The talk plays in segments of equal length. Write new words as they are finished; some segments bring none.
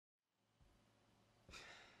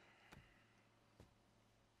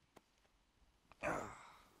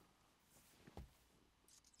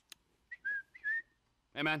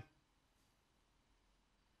Hey, man.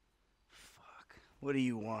 Fuck. What do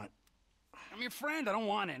you want? I'm your friend. I don't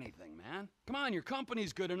want anything, man. Come on, your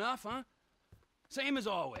company's good enough, huh? Same as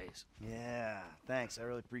always. Yeah, thanks. I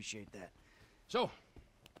really appreciate that. So,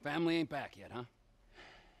 family ain't back yet, huh?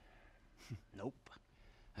 Nope.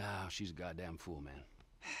 Oh, she's a goddamn fool, man.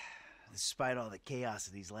 Despite all the chaos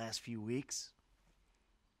of these last few weeks,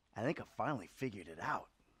 I think I finally figured it out.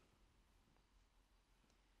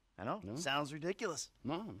 I know, No? Sounds ridiculous.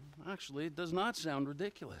 No, actually, it does not sound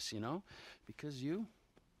ridiculous, you know? Because you're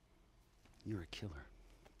a killer.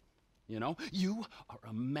 You know? You are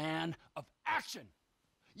a man of action.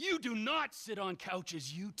 You do not sit on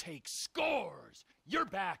couches, you take scores. You're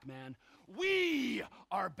back, man. We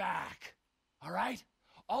are back. All right?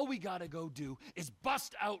 All we gotta go do is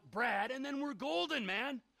bust out Brad, and then we're golden,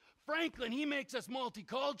 man. Franklin, he makes us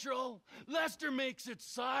multicultural. Lester makes it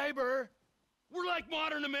cyber. We're like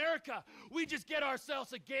modern America. We just get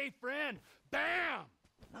ourselves a gay friend. Bam!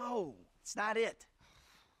 No, it's not it.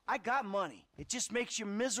 I got money. It just makes you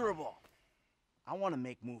miserable. I want to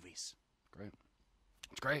make movies. Great.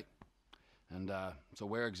 It's great. And, so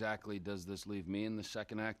where exactly does this leave me in the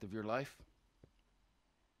second act of your life?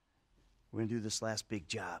 We're gonna do this last big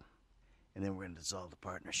job, and then we're gonna dissolve the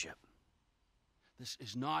partnership. This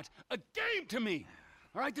is not a game to me!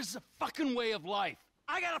 All right? This is a fucking way of life.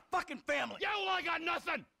 I got a fucking family! Yeah, well, I got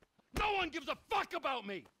nothing! No one gives a fuck about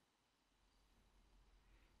me!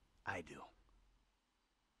 I do.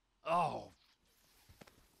 Oh,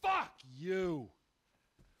 fuck you!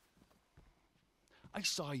 I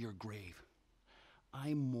saw your grave.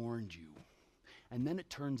 I mourned you. And then it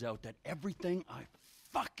turns out that everything I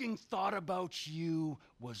fucking thought about you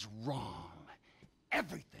was wrong.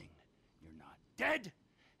 Everything. You're not dead,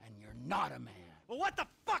 and you're not a man. Well, what the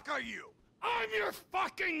fuck are you? I'm your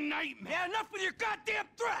fucking nightmare! Yeah, enough with your goddamn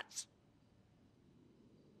threats!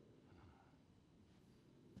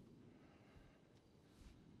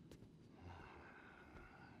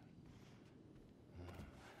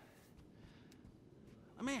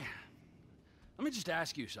 Let me just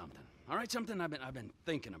ask you something, all right? Something I've been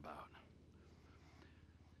thinking about.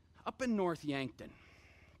 Up in North Yankton,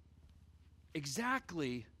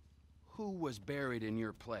 exactly who was buried in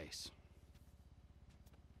your place?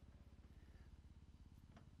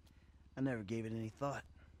 I never gave it any thought.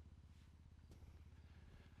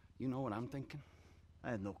 You know what I'm thinking?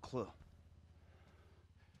 I had no clue.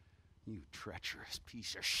 You treacherous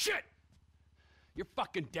piece of shit! You're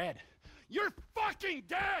fucking dead! You're fucking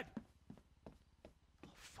dead! Oh,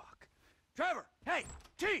 fuck. Trevor! Hey!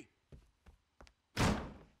 T!